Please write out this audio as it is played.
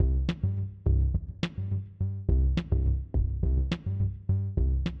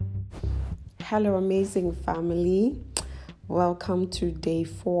Hello, amazing family. Welcome to day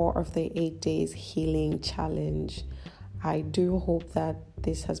 4 of the 8 days healing challenge. I do hope that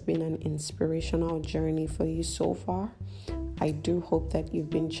this has been an inspirational journey for you so far. I do hope that you've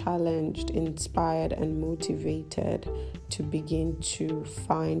been challenged, inspired, and motivated to begin to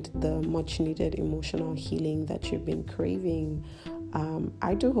find the much needed emotional healing that you've been craving.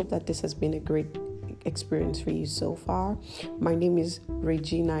 I do hope that this has been a great experience for you so far. My name is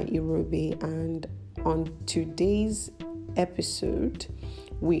Regina, and on today's episode,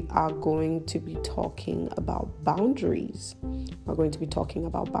 we are going to be talking about boundaries.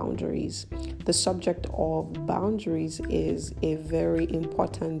 The subject of boundaries is a very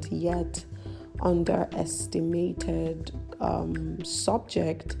important yet underestimated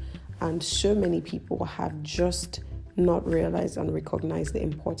subject, and so many people have just not realized and recognized the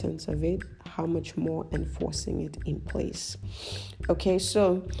importance of it, how much more enforcing it in place. Okay,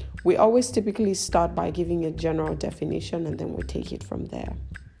 so we always typically start by giving a general definition and then we take it from there.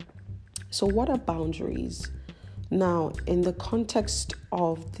 So what are boundaries? Now, in the context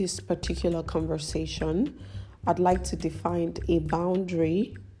of this particular conversation, I'd like to define a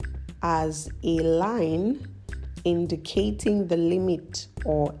boundary as a line indicating the limit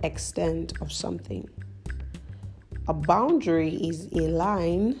or extent of something. A boundary is a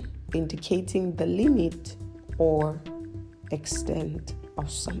line indicating the limit or extent of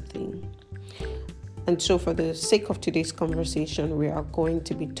something. And so for the sake of today's conversation, we are going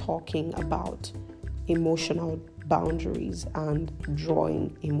to be talking about emotional boundaries and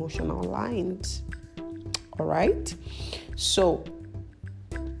drawing emotional lines. All right? So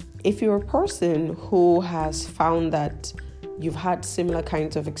if you're a person who has found that you've had similar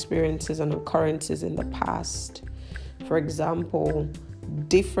kinds of experiences and occurrences in the past, for example,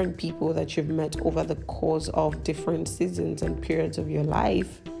 different people that you've met over the course of different seasons and periods of your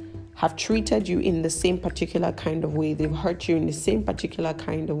life have treated you in the same particular kind of way. They've hurt you in the same particular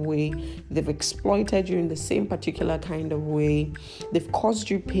kind of way. They've exploited you in the same particular kind of way. They've caused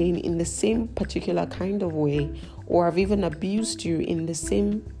you pain in the same particular kind of way, or have even abused you in the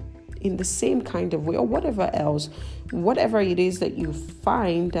same kind of way, or whatever else. Whatever it is that you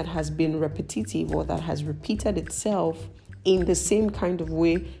find that has been repetitive or that has repeated itself in the same kind of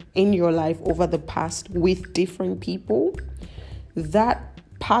way in your life over the past with different people, that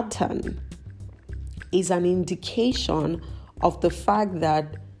pattern is an indication of the fact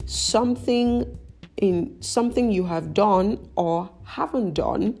that something you have done or haven't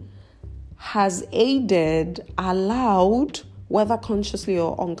done has aided, allowed, whether consciously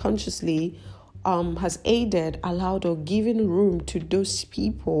or unconsciously, has aided, allowed, or given room to those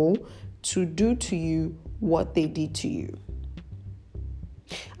people to do to you what they did to you.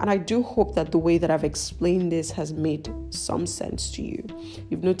 And I do hope that the way that I've explained this has made some sense to you.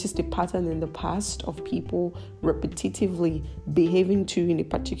 You've noticed a pattern in the past of people repetitively behaving to you in a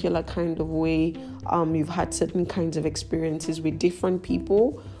particular kind of way. You've had certain kinds of experiences with different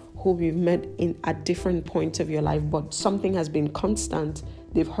people who you've met at different points of your life, but something has been constant.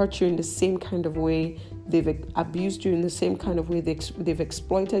 They've hurt you in the same kind of way. They've abused you in the same kind of way. They've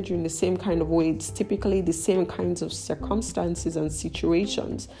exploited you in the same kind of way. It's typically the same kinds of circumstances and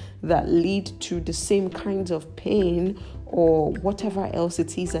situations that lead to the same kinds of pain or whatever else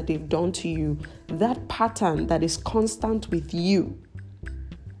it is that they've done to you. That pattern that is constant with you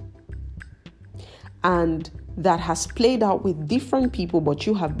and that has played out with different people, but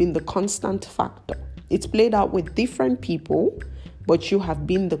you have been the constant factor. It's played out with different people, but you have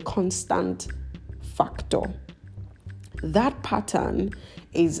been the constant factor. That pattern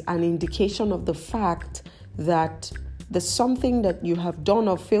is an indication of the fact that there's something that you have done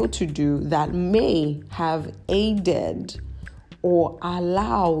or failed to do that may have aided or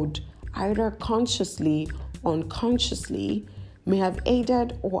allowed, either consciously or unconsciously, may have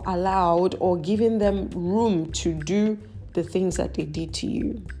aided or allowed or given them room to do the things that they did to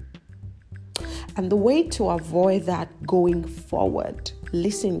you. And the way to avoid that going forward,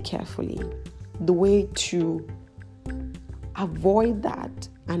 listen carefully, the way to avoid that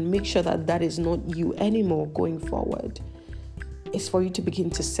and make sure that that is not you anymore going forward is for you to begin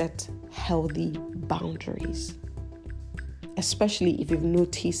to set healthy boundaries, especially if you've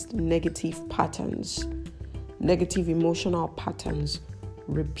noticed negative patterns, negative emotional patterns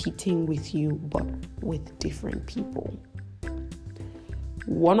repeating with you, but with different people.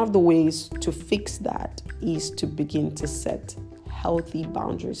 One of the ways to fix that is to begin to set healthy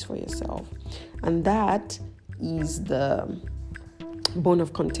boundaries for yourself. And that is the bone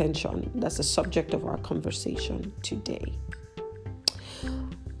of contention. That's the subject of our conversation today.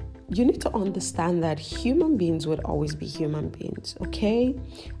 You need to understand that human beings would always be human beings, okay?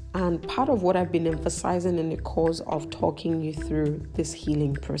 And part of what I've been emphasizing in the course of talking you through this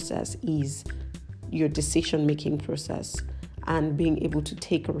healing process is your decision-making process and being able to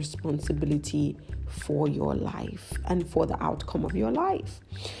take a responsibility for your life and for the outcome of your life.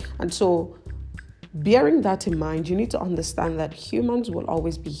 And so, bearing that in mind, you need to understand that humans will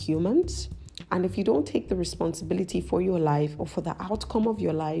always be humans. And if you don't take the responsibility for your life or for the outcome of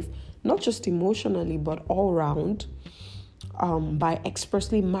your life, not just emotionally, but all around, by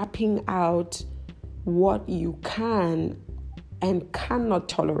expressly mapping out what you can and cannot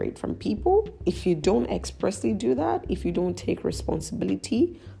tolerate from people, if you don't expressly do that, if you don't take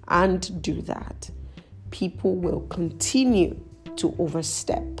responsibility and do that, people will continue to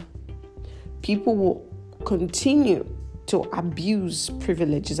overstep. People will continue to abuse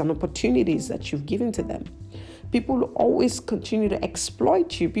privileges and opportunities that you've given to them. People will always continue to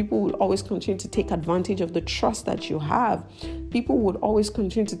exploit you. People will always continue to take advantage of the trust that you have. People would always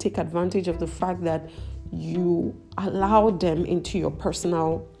continue to take advantage of the fact that you allow them into your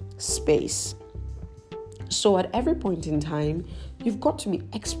personal space. So at every point in time, you've got to be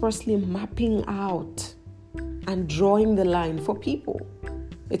expressly mapping out and drawing the line for people.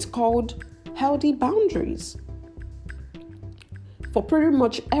 It's called healthy boundaries for pretty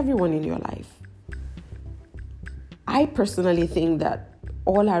much everyone in your life. I personally think that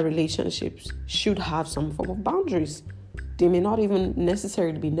all our relationships should have some form of boundaries. They may not even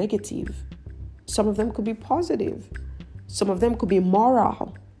necessarily be negative. Some of them could be positive. Some of them could be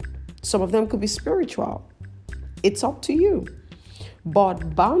moral. Some of them could be spiritual. It's up to you.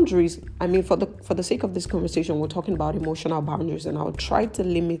 But boundaries, for the sake of this conversation, we're talking about emotional boundaries, and I'll try to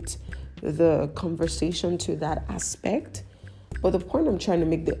limit the conversation to that aspect. But the point I'm trying to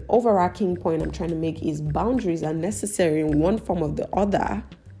make, the overarching point I'm trying to make, is boundaries are necessary in one form or the other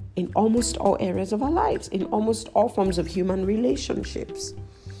in almost all areas of our lives, in almost all forms of human relationships.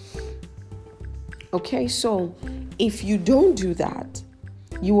 Okay, so if you don't do that,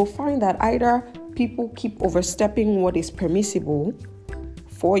 you will find that either people keep overstepping what is permissible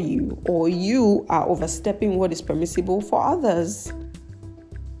for you, or you are overstepping what is permissible for others.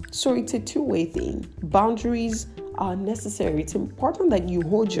 So it's a two-way thing. Boundaries are necessary. It's important that you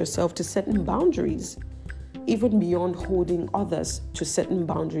hold yourself to certain boundaries, even beyond holding others to certain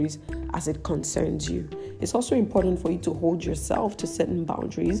boundaries as it concerns you. It's also important for you to hold yourself to certain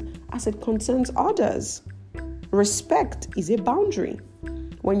boundaries as it concerns others. Respect is a boundary.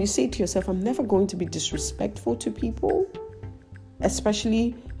 When you say to yourself, I'm never going to be disrespectful to people,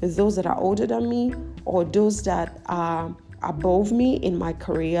 especially those that are older than me or those that are above me in my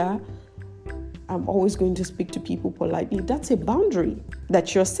career, I'm always going to speak to people politely. That's a boundary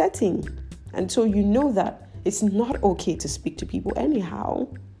that you're setting. And so you know that it's not okay to speak to people anyhow,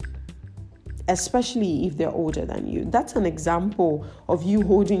 especially if they're older than you. That's an example of you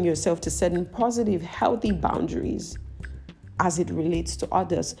holding yourself to certain positive, healthy boundaries as it relates to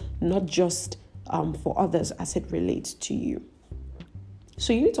others, not just for others as it relates to you.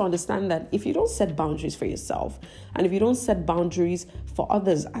 So you need to understand that if you don't set boundaries for yourself, and if you don't set boundaries for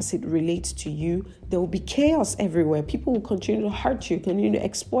others as it relates to you, there will be chaos everywhere. People will continue to hurt you, continue to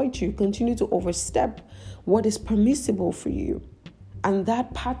exploit you, continue to overstep what is permissible for you. And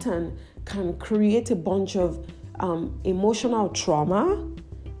that pattern can create a bunch of emotional trauma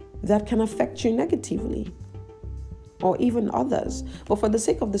that can affect you negatively, or even others. But for the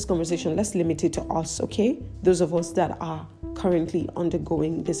sake of this conversation, let's limit it to us, okay? Those of us that are currently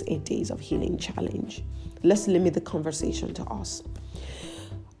undergoing this 8 days of healing challenge. Let's limit the conversation to us.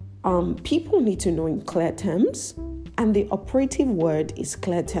 People need to know in clear terms, and the operative word is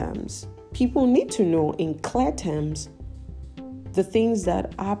clear terms. People need to know in clear terms the things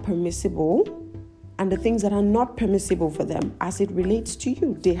that are permissible and the things that are not permissible for them as it relates to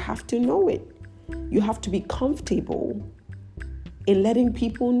you. They have to know it. You have to be comfortable in letting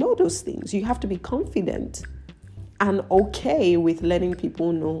people know those things. You have to be confident and okay with letting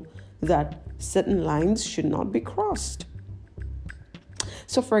people know that certain lines should not be crossed.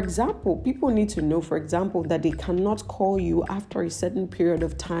 So, for example, people need to know, that they cannot call you after a certain period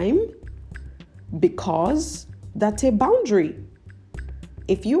of time, because that's a boundary.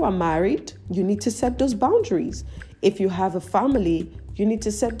 If you are married, you need to set those boundaries. If you have a family, you need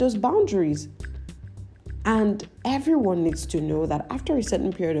to set those boundaries. And everyone needs to know that after a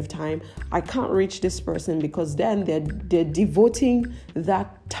certain period of time, I can't reach this person, because then they're devoting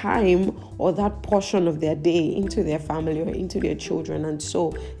that time or that portion of their day into their family or into their children. And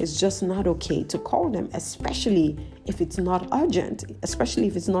so it's just not okay to call them, especially if it's not urgent, especially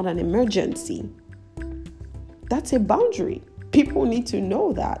if it's not an emergency. That's a boundary. People need to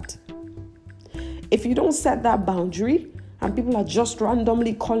know that. If you don't set that boundary and people are just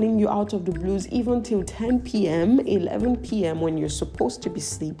randomly calling you out of the blues, even till 10 p.m., 11 p.m. when you're supposed to be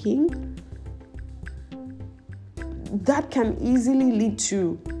sleeping, that can easily lead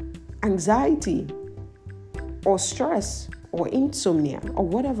to anxiety or stress or insomnia or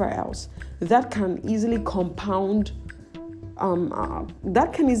whatever else. That can easily compound,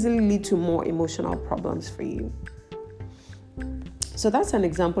 that can easily lead to more emotional problems for you. So that's an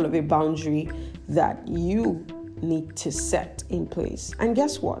example of a boundary that you need to set in place. And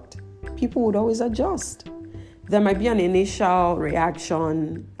guess what? People would always adjust. There might be an initial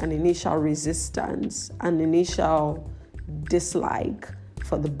reaction, an initial resistance, an initial dislike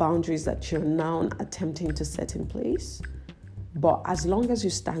for the boundaries that you're now attempting to set in place. But as long as you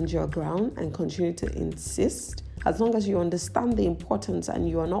stand your ground and continue to insist, as long as you understand the importance and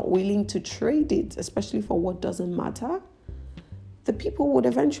you are not willing to trade it, especially for what doesn't matter, the people would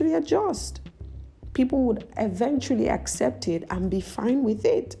eventually adjust. People would eventually accept it and be fine with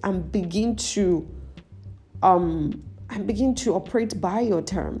it and begin to operate by your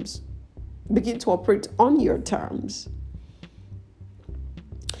terms, begin to operate on your terms.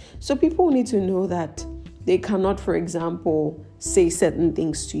 So people need to know that they cannot, for example, say certain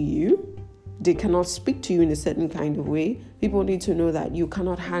things to you. They cannot speak to you in a certain kind of way. People need to know that you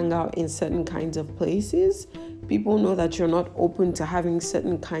cannot hang out in certain kinds of places. People know that you're not open to having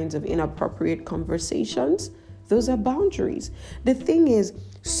certain kinds of inappropriate conversations. Those are boundaries. The thing is,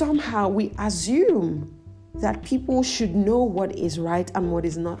 somehow we assume that people should know what is right and what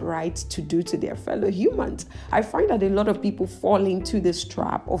is not right to do to their fellow humans. I find that a lot of people fall into this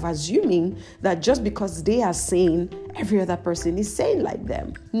trap of assuming that just because they are sane, every other person is sane like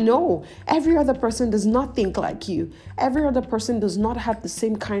them. No, every other person does not think like you. Every other person does not have the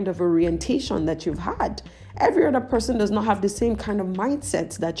same kind of orientation that you've had. Every other person does not have the same kind of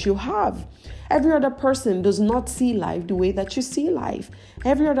mindset that you have. Every other person does not see life the way that you see life.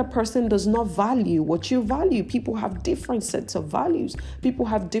 Every other person does not value what you value. People have different sets of values. People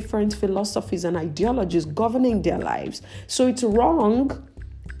have different philosophies and ideologies governing their lives. So it's wrong,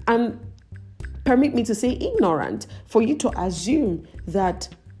 and permit me to say ignorant, for you to assume that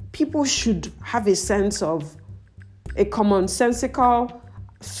people should have a sense of a commonsensical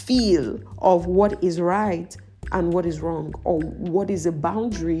feel of what is right and what is wrong, or what is a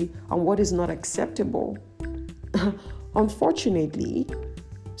boundary and what is not acceptable. Unfortunately,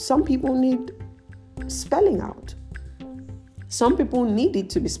 some people need spelling out. Some people need it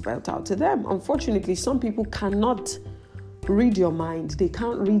to be spelled out to them. Unfortunately, some people cannot read your mind. They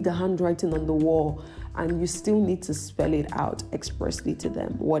can't read the handwriting on the wall, and you still need to spell it out expressly to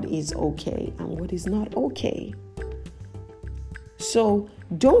them, what is okay and what is not okay. So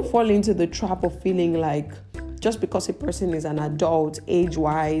don't fall into the trap of feeling like just because a person is an adult,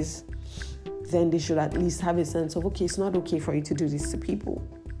 age-wise, then they should at least have a sense of, okay, it's not okay for you to do this to people.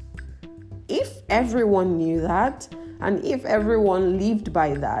 If everyone knew that, and if everyone lived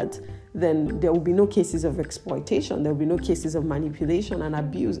by that, then there will be no cases of exploitation. There will be no cases of manipulation and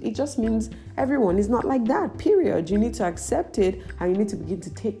abuse. It just means everyone is not like that, period. You need to accept it, and you need to begin to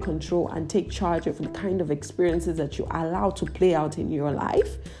take control and take charge of the kind of experiences that you allow to play out in your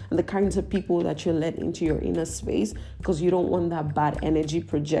life and the kinds of people that you let into your inner space, because you don't want that bad energy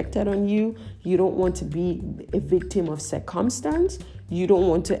projected on you. You don't want to be a victim of circumstance. You don't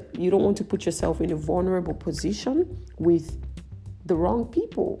want to put yourself in a vulnerable position with the wrong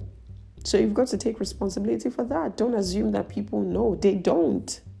people. So you've got to take responsibility for that. Don't assume that people know. They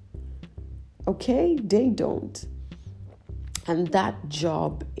don't. Okay? They don't. And that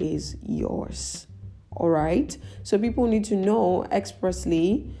job is yours. All right? So people need to know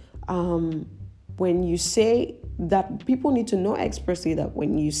expressly when you say that, people need to know expressly that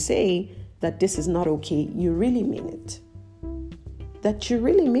when you say that this is not okay, you really mean it. That you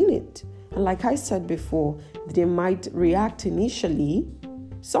really mean it. And like I said before, they might react initially.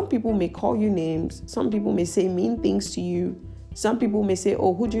 Some people may call you names. Some people may say mean things to you. Some people may say,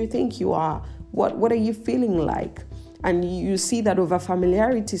 oh, who do you think you are? What are you feeling like? And you see that over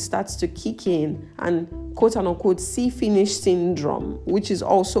familiarity starts to kick in, and quote unquote see finish syndrome, which is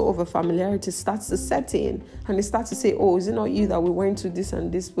also over familiarity, starts to set in, and they start to say, oh, is it not you that we went to this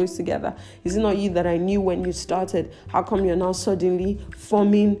and this place together? Is it not you that I knew when you started? How come you're now suddenly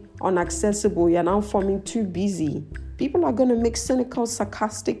forming inaccessible? You're now forming too busy. People are going to make cynical,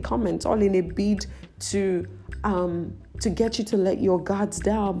 sarcastic comments, all in a bid to get you to let your guards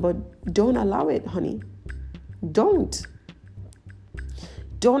down, but don't allow it, honey. Don't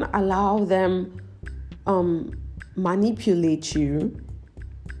allow them manipulate you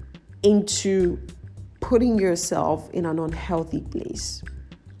into putting yourself in an unhealthy place.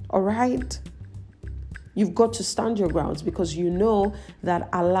 All right? You've got to stand your grounds, because you know that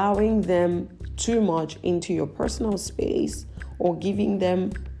allowing them too much into your personal space or giving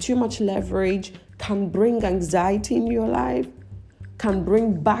them too much leverage can bring anxiety in your life, can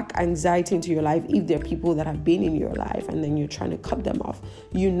bring back anxiety into your life if there are people that have been in your life and then you're trying to cut them off.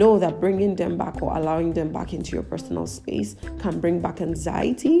 You know that bringing them back or allowing them back into your personal space can bring back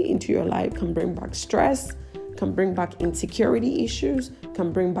anxiety into your life, can bring back stress, can bring back insecurity issues,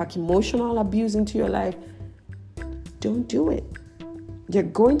 can bring back emotional abuse into your life. Don't do it. They're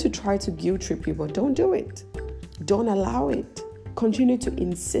going to try to guilt trip you, but don't do it. Don't allow it. Continue to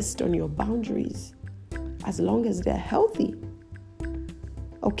insist on your boundaries as long as they're healthy.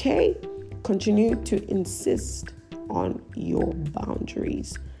 Okay? Continue to insist on your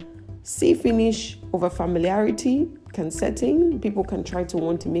boundaries. See finish over familiarity can set in. People can try to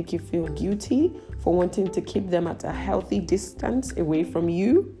want to make you feel guilty for wanting to keep them at a healthy distance away from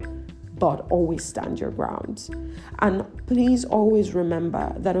you, but always stand your ground. And please always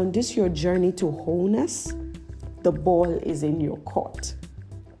remember that on this your journey to wholeness, the ball is in your court.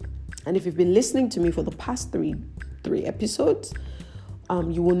 And if you've been listening to me for the past three episodes,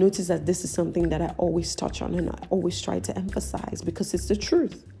 you will notice that this is something that I always touch on and I always try to emphasize, because it's the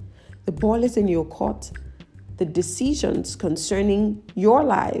truth. The ball is in your court. The decisions concerning your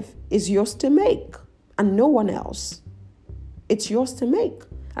life is yours to make and no one else. It's yours to make.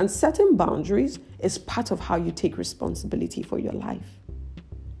 And setting boundaries is part of how you take responsibility for your life.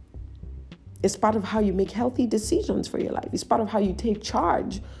 It's part of how you make healthy decisions for your life. It's part of how you take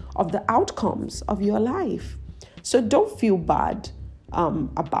charge of the outcomes of your life. So don't feel bad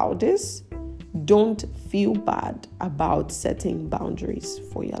about this. Don't feel bad about setting boundaries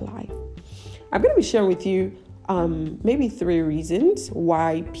for your life. I'm going to be sharing with you maybe 3 reasons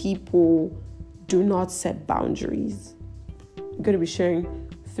why people do not set boundaries. I'm going to be sharing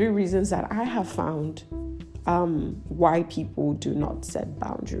 3 reasons that I have found why people do not set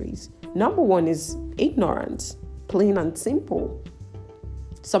boundaries. Number 1 is ignorance, plain and simple.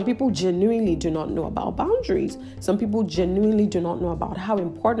 Some people genuinely do not know about boundaries. Some people genuinely do not know about how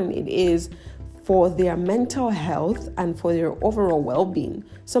important it is for their mental health and for their overall well-being.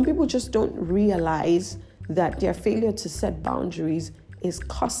 Some people just don't realize that their failure to set boundaries is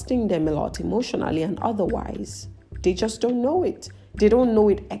costing them a lot emotionally and otherwise. They just don't know it. They don't know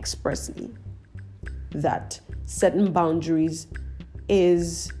it expressly, that setting boundaries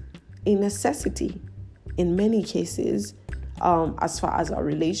is a necessity in many cases, as far as our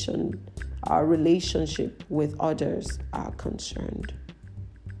relationship with others are concerned.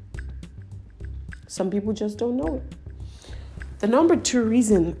 Some people just don't know it. The number 2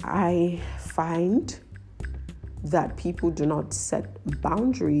 reason I find that people do not set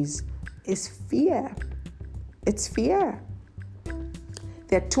boundaries is fear. It's fear.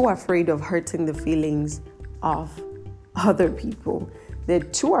 They're too afraid of hurting the feelings of other people. They're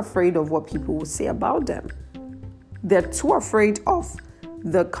too afraid of what people will say about them. They're too afraid of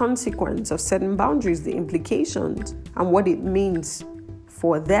the consequence of setting boundaries, the implications, and what it means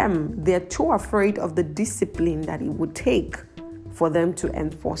for them. They're too afraid of the discipline that it would take for them to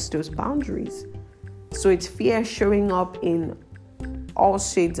enforce those boundaries. So it's fear showing up in all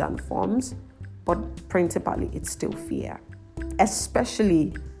shades and forms, but principally it's still fear.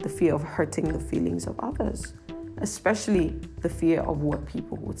 Especially the fear of hurting the feelings of others. Especially the fear of what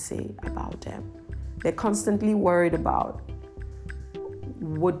people would say about them. They're constantly worried about,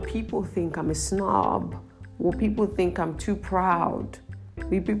 would people think I'm a snob? Will people think I'm too proud?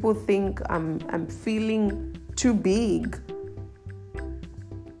 Will people think I'm feeling too big?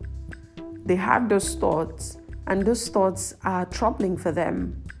 They have those thoughts, and those thoughts are troubling for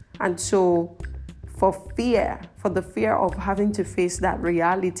them. And so for the fear of having to face that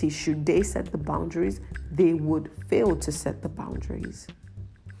reality, should they set the boundaries, they would fail to set the boundaries.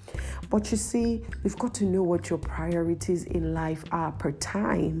 But you see, you've got to know what your priorities in life are per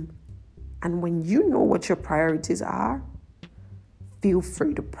time. And when you know what your priorities are, feel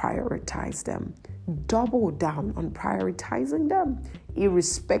free to prioritize them. Double down on prioritizing them,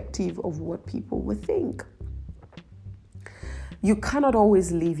 irrespective of what people will think. You cannot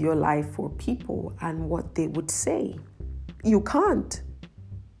always live your life for people and what they would say. You can't.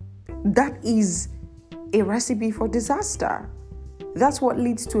 That is a recipe for disaster. That's what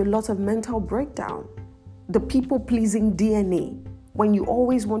leads to a lot of mental breakdown. The people-pleasing DNA. When you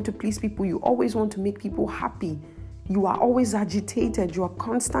always want to please people, you always want to make people happy. You are always agitated. You are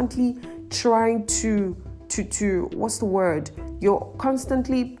constantly trying to what's the word? You're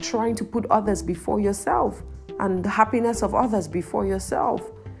constantly trying to put others before yourself and the happiness of others before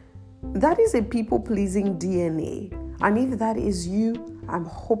yourself. That is a people-pleasing DNA. And if that is you, I'm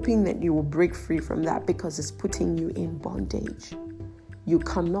hoping that you will break free from that, because it's putting you in bondage. You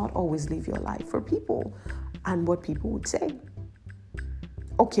cannot always live your life for people and what people would say.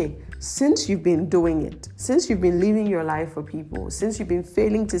 Okay, since you've been doing it, since you've been living your life for people, since you've been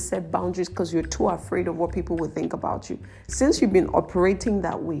failing to set boundaries because you're too afraid of what people will think about you, since you've been operating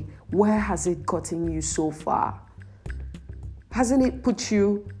that way, where has it gotten you so far? Hasn't it put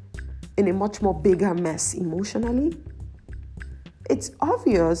you in a much more bigger mess emotionally? It's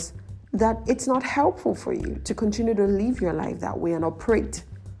obvious that it's not helpful for you to continue to live your life that way and operate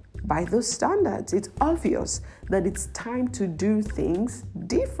by those standards. It's obvious that it's time to do things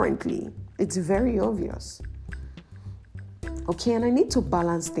differently. It's very obvious. Okay, and I need to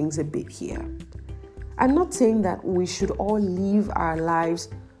balance things a bit here. I'm not saying that we should all live our lives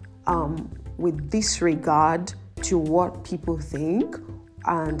with disregard to what people think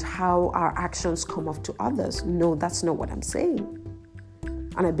and how our actions come off to others. No, that's not what I'm saying.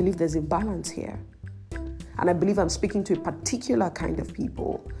 And I believe there's a balance here. And I believe I'm speaking to a particular kind of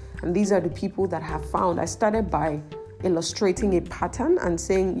people. And these are the people that have found. I started by illustrating a pattern and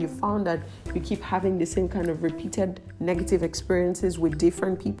saying you found that you keep having the same kind of repeated negative experiences with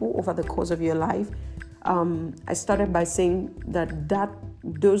different people over the course of your life. I started by saying that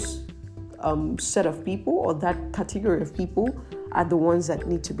those set of people or that category of people are the ones that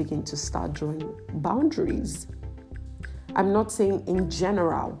need to begin to start drawing boundaries. I'm not saying in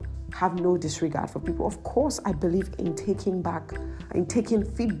general have no disregard for people. Of course, I believe in taking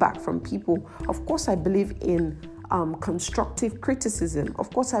feedback from people. Of course, I believe in constructive criticism. Of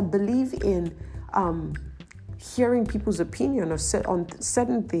course, I believe in hearing people's opinion on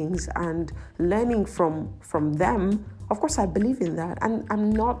certain things and learning from them. Of course, I believe in that. And I'm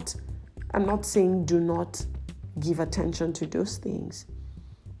not saying do not give attention to those things.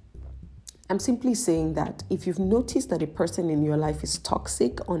 I'm simply saying that if you've noticed that a person in your life is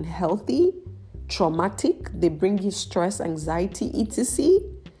toxic, unhealthy, traumatic, they bring you stress, anxiety, etc.,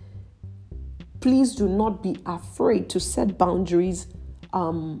 please do not be afraid to set boundaries,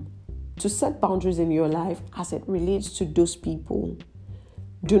 in your life as it relates to those people.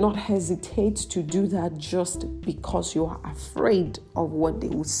 Do not hesitate to do that just because you are afraid of what they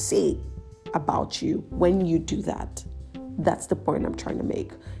will say about you when you do that. That's the point I'm trying to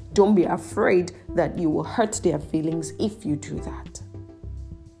make. Don't be afraid that you will hurt their feelings if you do that.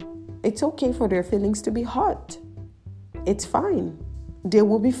 It's okay for their feelings to be hurt. It's fine. They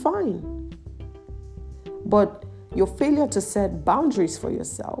will be fine. But your failure to set boundaries for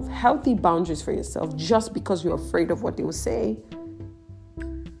yourself, healthy boundaries for yourself, just because you're afraid of what they will say,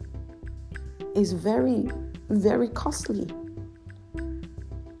 is very, very costly.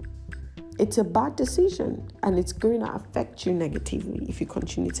 It's a bad decision, and it's going to affect you negatively if you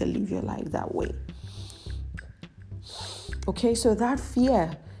continue to live your life that way. Okay, so that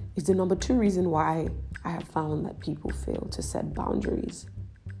fear is the number 2 reason why I have found that people fail to set boundaries.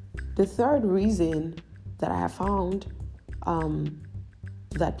 The third reason that I have found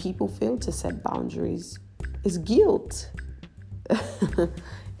that people fail to set boundaries is guilt.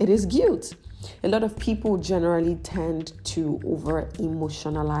 It is guilt. A lot of people generally tend to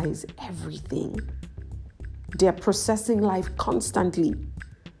over-emotionalize everything. They're processing life constantly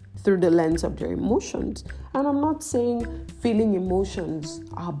through the lens of their emotions. And I'm not saying feeling emotions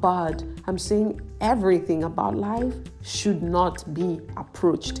are bad. I'm saying everything about life should not be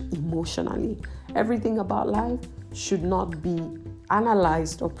approached emotionally. Everything about life should not be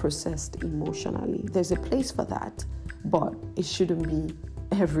analyzed or processed emotionally. There's a place for that, but it shouldn't be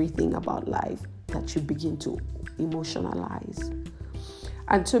everything about life that you begin to emotionalize.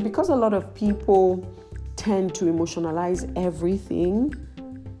 And so because a lot of people tend to emotionalize everything,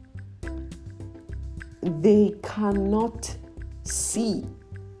 they cannot see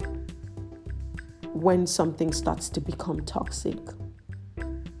when something starts to become toxic.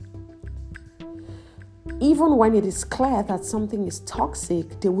 Even when it is clear that something is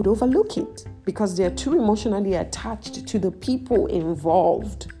toxic, they would overlook it because they're too emotionally attached to the people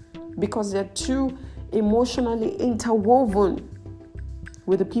involved, because they're too emotionally interwoven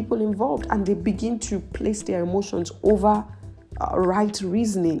with the people involved, and they begin to place their emotions over right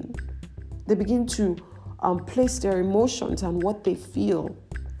reasoning. They begin to place their emotions and what they feel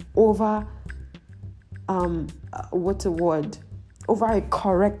over over a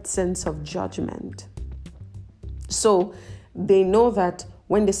correct sense of judgment. So they know that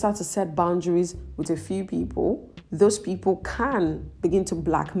when they start to set boundaries with a few people, those people can begin to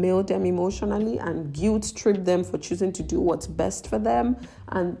blackmail them emotionally and guilt trip them for choosing to do what's best for them.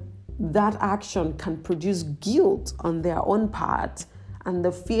 And that action can produce guilt on their own part. And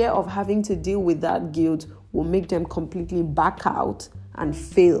the fear of having to deal with that guilt will make them completely back out and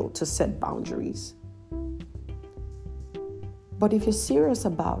fail to set boundaries. But if you're serious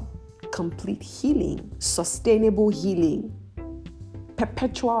about complete healing, sustainable healing,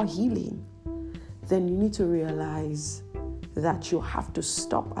 perpetual healing, then you need to realize that you have to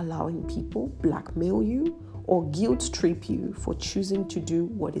stop allowing people blackmail you or guilt trip you for choosing to do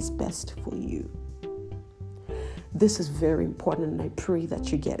what is best for you. This is very important, and I pray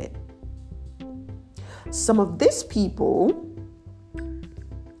that you get it. Some of these people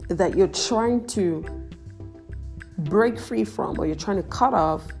that you're trying to break free from, or you're trying to cut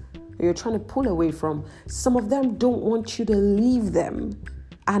off, or you're trying to pull away from, some of them don't want you to leave them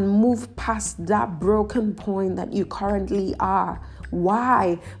and move past that broken point that you currently are.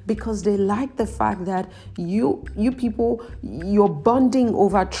 Why? Because they like the fact that you people, you're bonding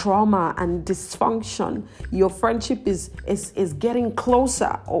over trauma and dysfunction. Your friendship is getting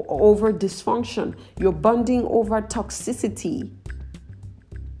closer over dysfunction. You're bonding over toxicity.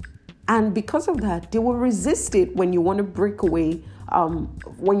 And because of that, they will resist it when you want to break away,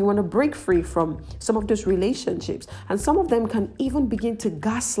 when you want to break free from some of those relationships. And some of them can even begin to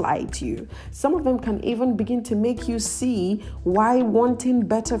gaslight you. Some of them can even begin to make you see why wanting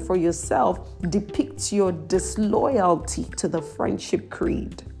better for yourself depicts your disloyalty to the friendship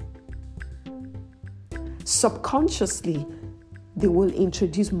creed. Subconsciously, they will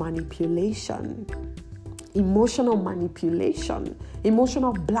introduce manipulation. Emotional manipulation,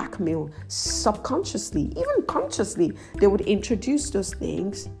 emotional blackmail, subconsciously, even consciously, they would introduce those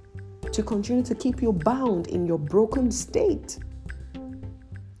things to continue to keep you bound in your broken state,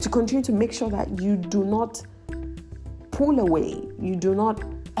 to continue to make sure that you do not pull away, you do not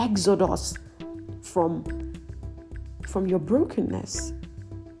exodus from your brokenness.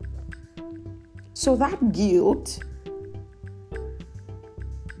 So that guilt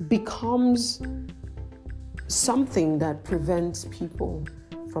becomes something that prevents people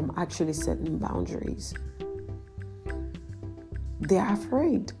from actually setting boundaries. They're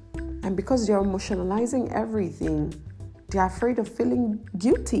afraid. And because they're emotionalizing everything, they're afraid of feeling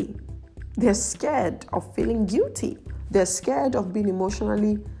guilty. They're scared of feeling guilty. They're scared of being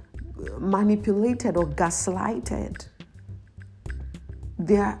emotionally manipulated or gaslighted.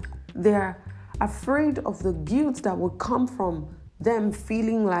 They're afraid of the guilt that will come from them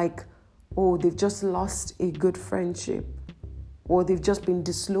feeling like, oh, they've just lost a good friendship, or they've just been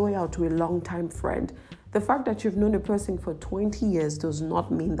disloyal to a longtime friend. The fact that you've known a person for 20 years does not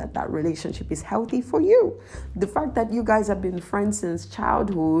mean that that relationship is healthy for you. The fact that you guys have been friends since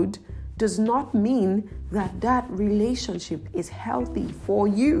childhood does not mean that that relationship is healthy for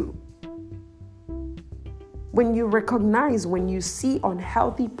you. When you recognize, when you see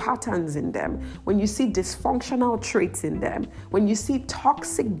unhealthy patterns in them, when you see dysfunctional traits in them, when you see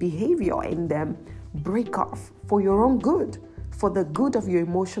toxic behavior in them, break off for your own good, for the good of your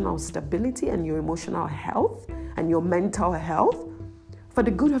emotional stability and your emotional health and your mental health, for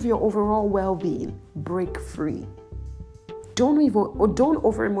the good of your overall well-being. Break free. Don't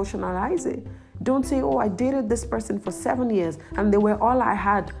over-emotionalize it. Don't say, oh, I dated this person for 7 years and they were all I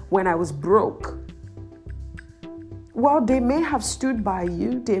had when I was broke. Well, they may have stood by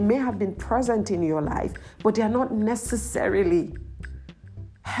you, they may have been present in your life, but they are not necessarily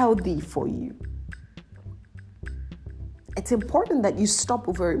healthy for you. It's important that you stop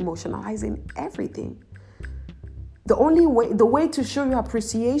over-emotionalizing everything. The way to show your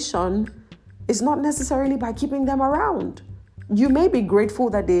appreciation is not necessarily by keeping them around. You may be grateful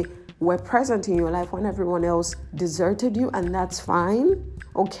that they were present in your life when everyone else deserted you, and that's fine,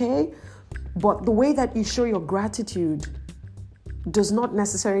 okay? But the way that you show your gratitude does not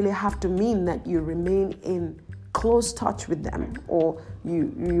necessarily have to mean that you remain in close touch with them or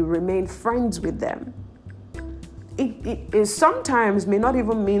you remain friends with them. It sometimes may not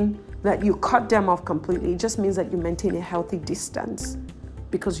even mean that you cut them off completely. It just means that you maintain a healthy distance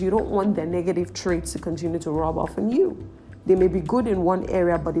because you don't want their negative traits to continue to rub off on you. They may be good in one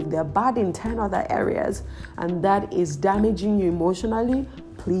area, but if they're bad in 10 other areas and that is damaging you emotionally,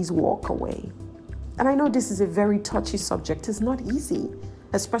 please walk away. And I know this is a very touchy subject. It's not easy,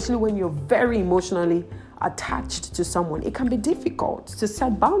 especially when you're very emotionally attached to someone. It can be difficult to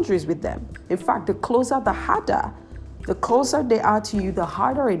set boundaries with them. In fact, the closer, the harder. The closer they are to you, the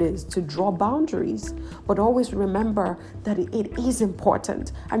harder it is to draw boundaries. But always remember that it is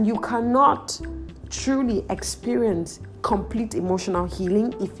important, and you cannot truly experience complete emotional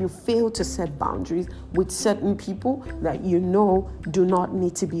healing if you fail to set boundaries with certain people that you know do not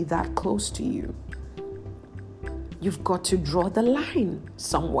need to be that close to you. You've got to draw the line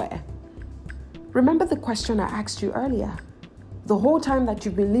somewhere. Remember the question I asked you earlier. The whole time that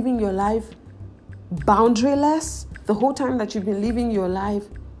you've been living your life boundaryless, The whole time that you've been living your life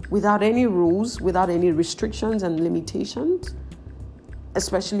without any rules, without any restrictions and limitations,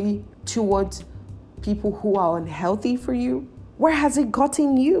 especially towards people who are unhealthy for you, where has it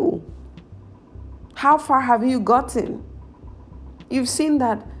gotten you? How far have you gotten? You've seen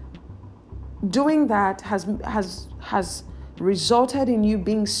that doing that has resulted in you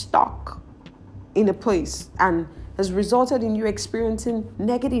being stuck in a place and has resulted in you experiencing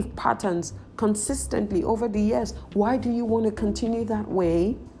negative patterns consistently over the years. Why do you want to continue that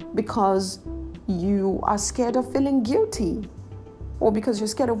way? Because you are scared of feeling guilty, or because you're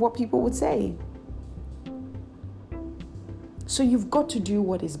scared of what people would say. So you've got to do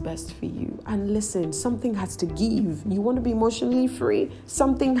what is best for you. And listen, something has to give. You want to be emotionally free?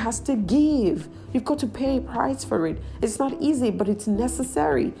 Something has to give. You've got to pay a price for it. It's not easy, but it's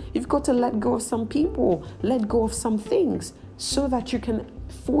necessary. You've got to let go of some people, let go of some things, so that you can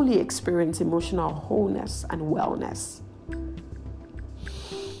fully experience emotional wholeness and wellness.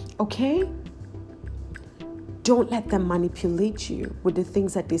 Okay? Don't let them manipulate you with the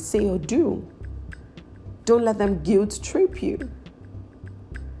things that they say or do. Don't let them guilt trip you.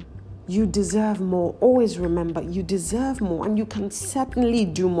 You deserve more. Always remember, you deserve more, and you can certainly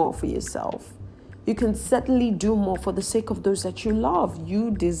do more for yourself. You can certainly do more for the sake of those that you love.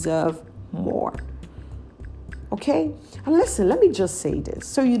 You deserve more. Okay? And listen, let me just say this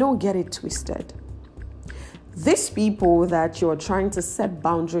so you don't get it twisted. These people that you're trying to set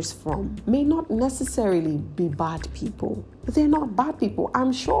boundaries from may not necessarily be bad people. They're not bad people.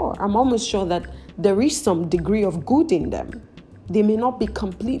 I'm almost sure that there is some degree of good in them. They may not be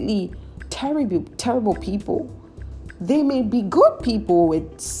completely terrible people. They may be good people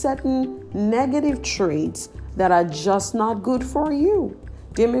with certain negative traits that are just not good for you.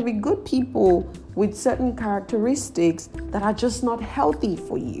 They may be good people with certain characteristics that are just not healthy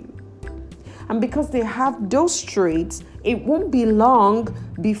for you. And because they have those traits, it won't be long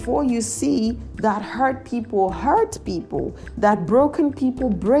before you see that hurt people, that broken people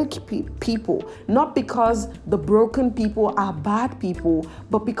break people. Not because the broken people are bad people,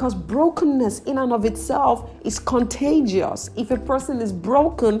 but because brokenness in and of itself is contagious. If a person is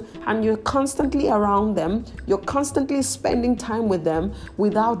broken and you're constantly around them, you're constantly spending time with them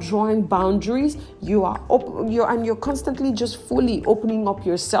without drawing boundaries, you're constantly just fully opening up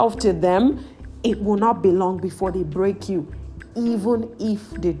yourself to them, it will not be long before they break you, even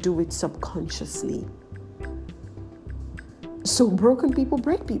if they do it subconsciously. So broken people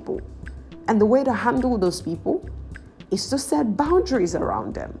break people. And the way to handle those people is to set boundaries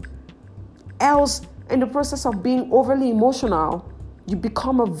around them. Else, in the process of being overly emotional, you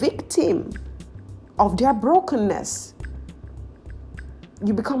become a victim of their brokenness.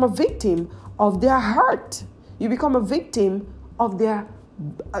 You become a victim of their hurt. You become a victim of their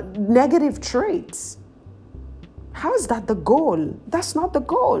negative traits. How is that the goal? That's not the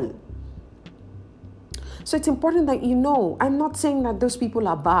goal. So it's important that you know, I'm not saying that those people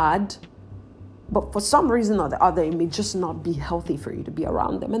are bad, but for some reason or the other, it may just not be healthy for you to be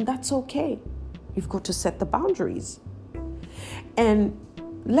around them. And that's okay. You've got to set the boundaries. And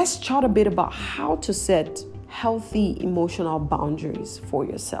let's chat a bit about how to set healthy emotional boundaries for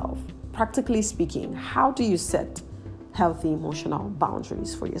yourself. Practically speaking, how do you set healthy emotional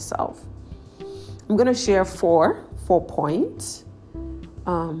boundaries for yourself? I'm going to share four points,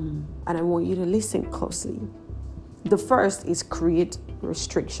 and I want you to listen closely. The first is create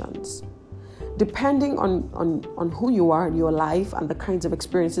restrictions. Depending on who you are in your life and the kinds of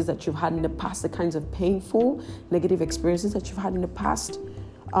experiences that you've had in the past, the kinds of painful, negative experiences that you've had in the past,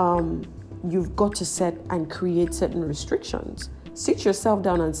 you've got to set and create certain restrictions. Sit yourself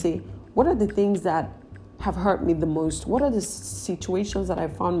down and say, what are the things that have hurt me the most? What are the situations that I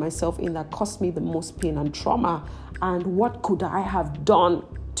found myself in that caused me the most pain and trauma? And what could I have done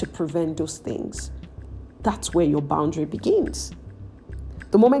to prevent those things? That's where your boundary begins.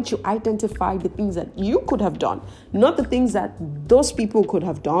 The moment you identify the things that you could have done, not the things that those people could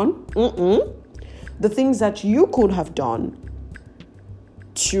have done, the things that you could have done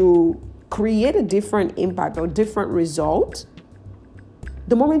to create a different impact or different result,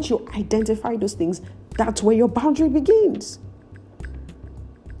 the moment you identify those things, that's where your boundary begins.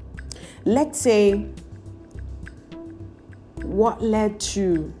 Let's say what led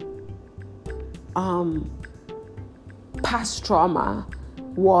to past trauma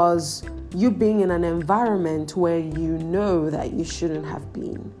was you being in an environment where you know that you shouldn't have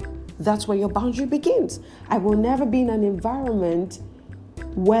been. That's where your boundary begins. I will never be in an environment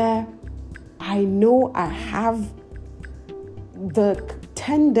where I know I have the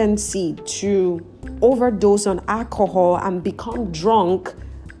tendency to overdose on alcohol and become drunk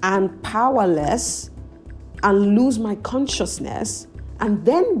and powerless and lose my consciousness and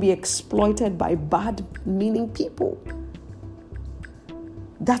then be exploited by bad meaning people.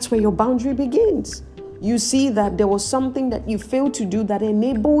 That's where your boundary begins. You see that there was something that you failed to do that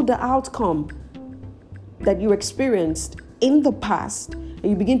enabled the outcome that you experienced in the past. And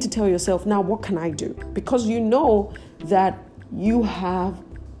you begin to tell yourself, now what can I do? Because you know that you have,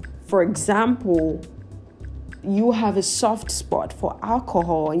 for example, you have a soft spot for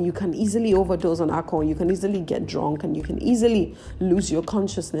alcohol, and you can easily overdose on alcohol. You can easily get drunk, and you can easily lose your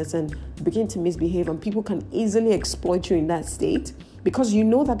consciousness and begin to misbehave. And people can easily exploit you in that state. Because you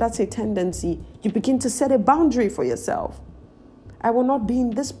know that that's a tendency, you begin to set a boundary for yourself. I will not be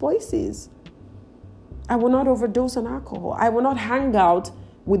in these places. I will not overdose on alcohol. I will not hang out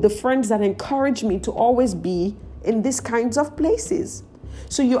with the friends that encourage me to always be in these kinds of places.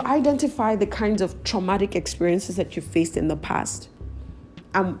 So you identify the kinds of traumatic experiences that you faced in the past.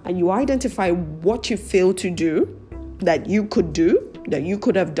 And you identify what you failed to do, that you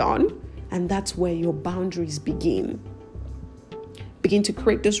could have done. And that's where your boundaries begin. Begin to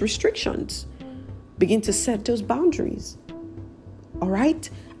create those restrictions. Begin to set those boundaries. All right?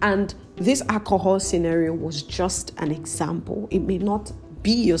 And this alcohol scenario was just an example. It may not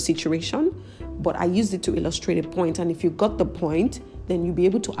be your situation, but I used it to illustrate a point. And if you got the point, then you'll be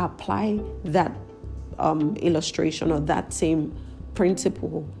able to apply that illustration or that same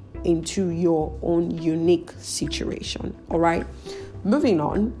principle into your own unique situation. All right? Moving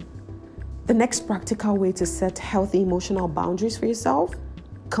on. The next practical way to set healthy emotional boundaries for yourself,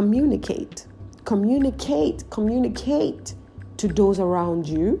 communicate. Communicate to those around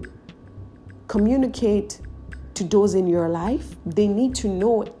you. Communicate to those in your life. They need to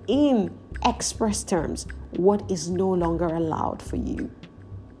know in express terms what is no longer allowed for you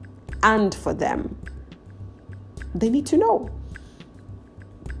and for them. They need to know.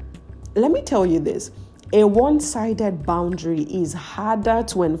 Let me tell you this. A one-sided boundary is harder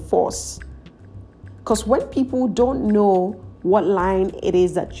to enforce. Because when people don't know what line it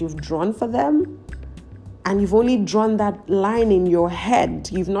is that you've drawn for them, and you've only drawn that line in your head,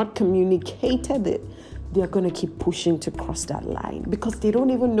 you've not communicated it, they're going to keep pushing to cross that line because they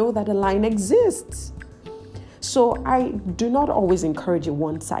don't even know that a line exists. So I do not always encourage a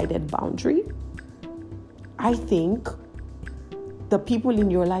one-sided boundary. I think the people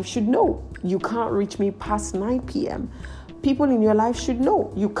in your life should know you can't reach me past 9 p.m. People in your life should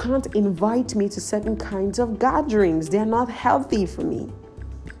know you can't invite me to certain kinds of gatherings. They're not healthy for me.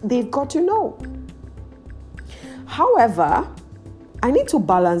 They've got to know. However, I need to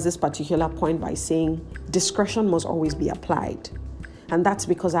balance this particular point by saying discretion must always be applied. And that's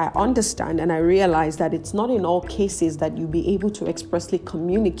because I understand and I realize that it's not in all cases that you'll be able to expressly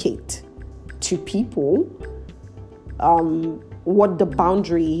communicate to people what the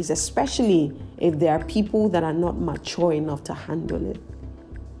boundary is, especially if there are people that are not mature enough to handle it.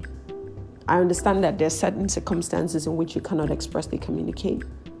 I understand that there are certain circumstances in which you cannot expressly communicate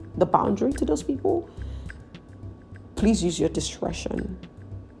the boundary to those people. Please use your discretion.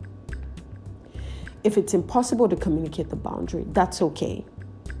 If it's impossible to communicate the boundary, that's okay.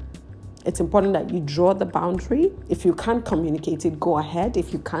 It's important that you draw the boundary. If you can't communicate it, go ahead.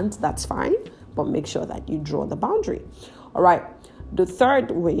 If you can't, that's fine. But make sure that you draw the boundary. All right. The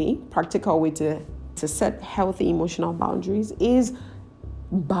third way, practical way to set healthy emotional boundaries is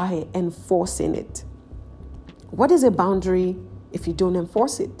by enforcing it. What is a boundary if you don't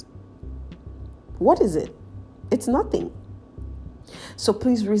enforce it? What is it? It's nothing. So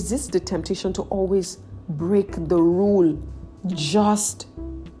please resist the temptation to always break the rule just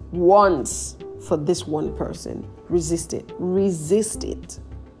once for this one person. Resist it. Resist it.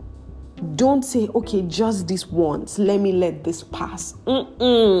 Don't say, okay, just this once. Let me let this pass.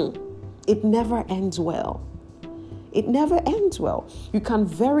 It never ends well. It never ends well. You can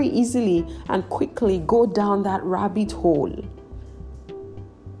very easily and quickly go down that rabbit hole.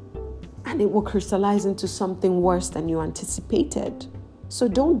 And it will crystallize into something worse than you anticipated. So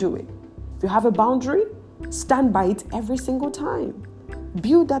don't do it. If you have a boundary, stand by it every single time.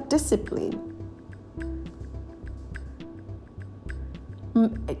 Build that discipline.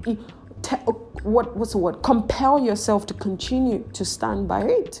 What's the word? Compel yourself to continue to stand by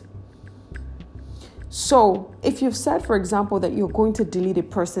it. So if you've said, for example, that you're going to delete a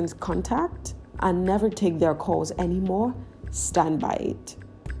person's contact and never take their calls anymore, stand by it.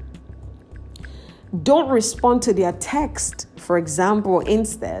 Don't respond to their text, for example,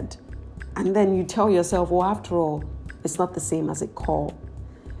 instead. And then you tell yourself, well, after all, it's not the same as a call.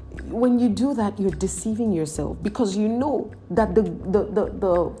 When you do that, you're deceiving yourself because you know that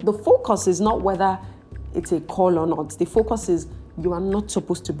the focus is not whether it's a call or not. The focus is you are not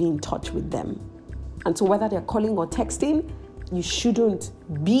supposed to be in touch with them. And so whether they're calling or texting, you shouldn't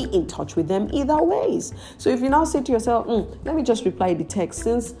be in touch with them either ways. So if you now say to yourself, let me just reply the text,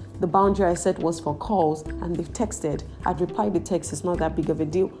 since the boundary I set was for calls and they've texted, I'd reply the text, it's not that big of a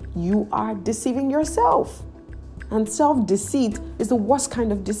deal. You are deceiving yourself. And self-deceit is the worst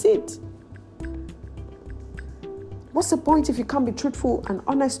kind of deceit. What's the point if you can't be truthful and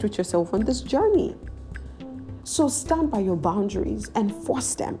honest with yourself on this journey? So stand by your boundaries,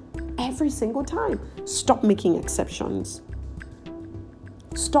 enforce them every single time. Stop making exceptions.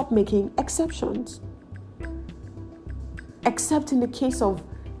 Stop making exceptions. Except in the case of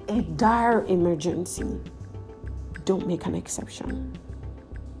a dire emergency, don't make an exception.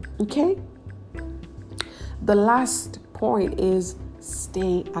 Okay? The last point is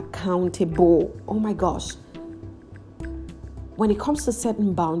stay accountable. Oh my gosh. When it comes to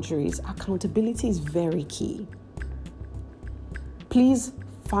setting boundaries, accountability is very key. Please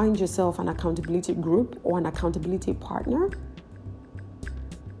find yourself an accountability group or an accountability partner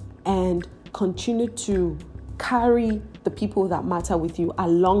and continue to carry the people that matter with you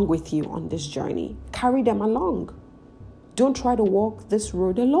along with you on this journey. Carry them along. Don't try to walk this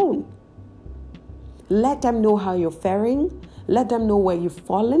road alone. Let them know how you're faring. Let them know where you've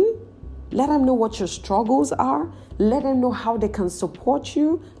fallen. Let them know what your struggles are. Let them know how they can support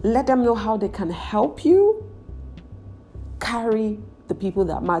you. Let them know how they can help you. Carry the people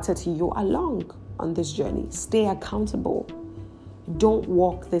that matter to you along on this journey. Stay accountable. Don't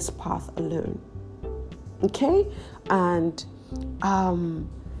walk this path alone. Okay? And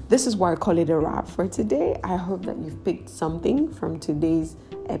this is why I call it a wrap for today. I hope that you've picked something from today's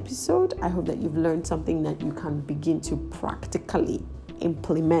episode. I hope that you've learned something that you can begin to practically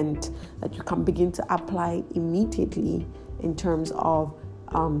implement, that you can begin to apply immediately in terms of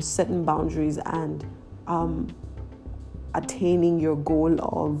setting boundaries and attaining your goal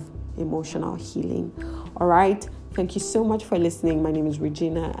of emotional healing. All right. Thank you so much for listening. My name is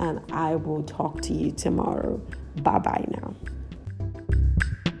Regina, and I will talk to you tomorrow. Bye-bye now.